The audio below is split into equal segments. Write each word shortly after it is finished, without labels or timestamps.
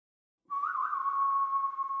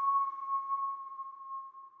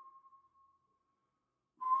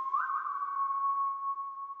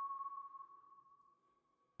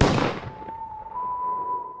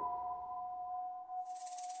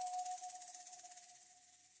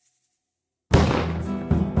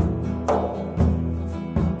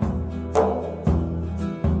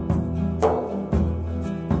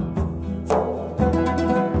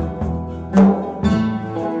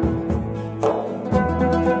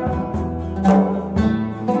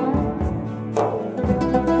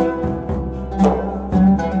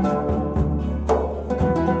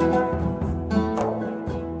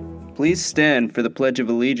Please stand for the Pledge of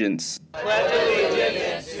Allegiance. Pledge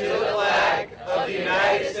allegiance to the flag of the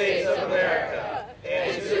United States of America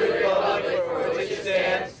and to the republic for which it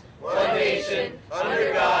stands, one nation,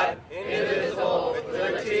 under God, indivisible, with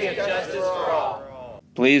liberty and justice for all.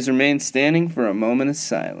 Please remain standing for a moment of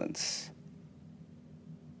silence.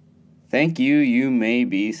 Thank you. You may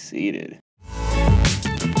be seated.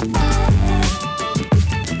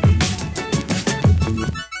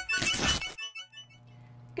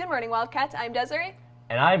 Good morning, Wildcats. I'm Desiree.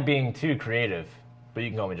 And I'm being too creative, but you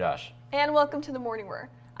can call me Josh. And welcome to the Morning Roar.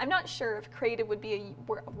 I'm not sure if creative would be a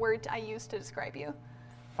word I use to describe you.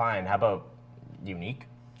 Fine, how about unique?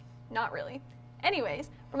 Not really. Anyways,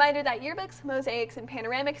 reminder that yearbooks, mosaics, and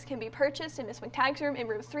panoramics can be purchased in Miss McTagg's room in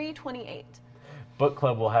room 328. Book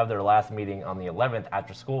Club will have their last meeting on the 11th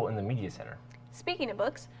after school in the Media Center. Speaking of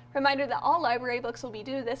books, reminder that all library books will be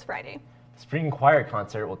due this Friday. The Spring Choir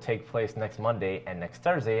Concert will take place next Monday and next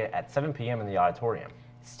Thursday at 7 p.m. in the auditorium.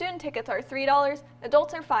 Student tickets are $3,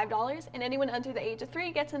 adults are $5, and anyone under the age of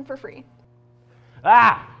 3 gets in for free.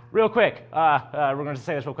 Real quick, we're going to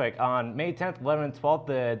say this real quick. On May 10th, 11th, and 12th,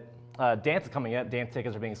 the dance is coming up. Dance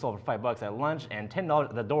tickets are being sold for $5 at lunch and $10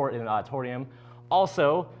 at the door in the auditorium.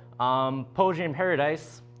 Also, Poetry in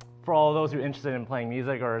Paradise, for all those who are interested in playing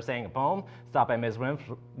music or saying a poem, stop by Ms.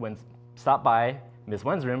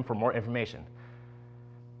 Wynn's room for more information.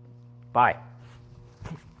 Bye.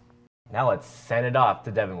 Now let's send it off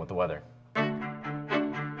to Devin with the weather.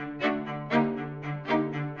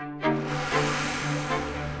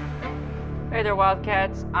 Hey there,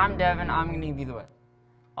 Wildcats. I'm Devin. I'm going to give you the weather.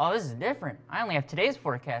 Oh, this is different. I only have today's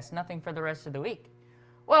forecast, nothing for the rest of the week.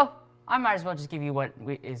 Well, I might as well just give you what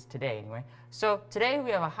is today anyway. So today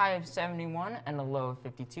we have a high of 71 and a low of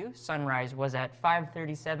 52. Sunrise was at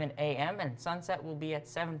 5:37 a.m. and sunset will be at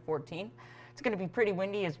 7:14. It's going to be pretty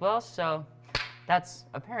windy as well, so that's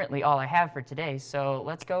apparently all I have for today. So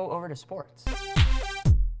let's go over to sports.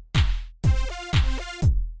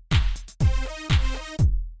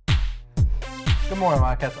 Good morning,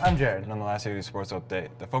 Wildcats. I'm Jared. And on the last year's sports update,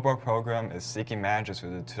 the football program is seeking managers for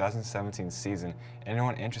the 2017 season.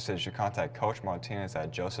 Anyone interested should contact Coach Martinez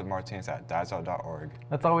at josephmartinez@dysol.org.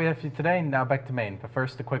 That's all we have for you today. Now back to Maine, but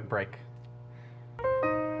first a quick break.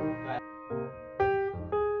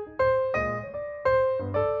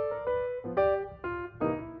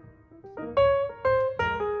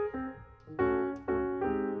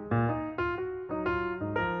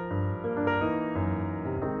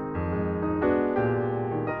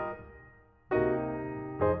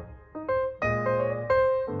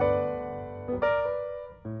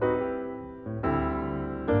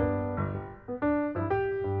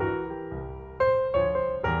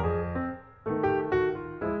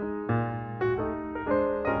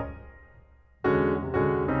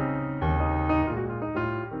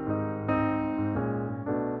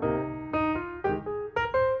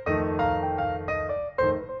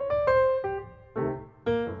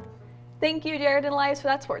 Thank you, Jared and Elias, for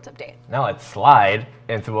that sports update. Now let's slide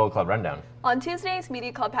into World Club Rundown. On Tuesdays,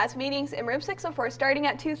 Media Club has meetings in room 604 starting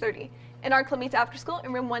at 2:30. And our club meets after school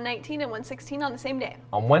in room 119 and 116 on the same day.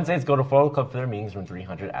 On Wednesdays, go to World Club for their meetings room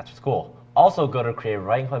 300 after school. Also go to Creative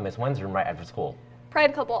Writing Club Miss Wynn's room right after school.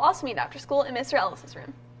 Pride Club will also meet after school in Mr. Ellis's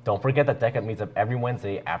room. Don't forget that DECA meets up every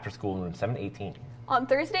Wednesday after school in room 718. On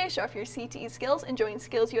Thursday, show off your CTE skills and join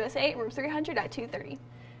Skills USA in room 300 at 2:30.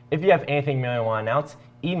 If you have anything you want to announce,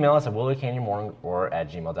 email us at willowcanyonmorning or at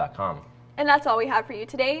gmail.com. And that's all we have for you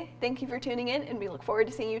today. Thank you for tuning in, and we look forward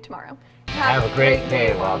to seeing you tomorrow. Have a great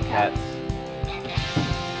day, Wildcats.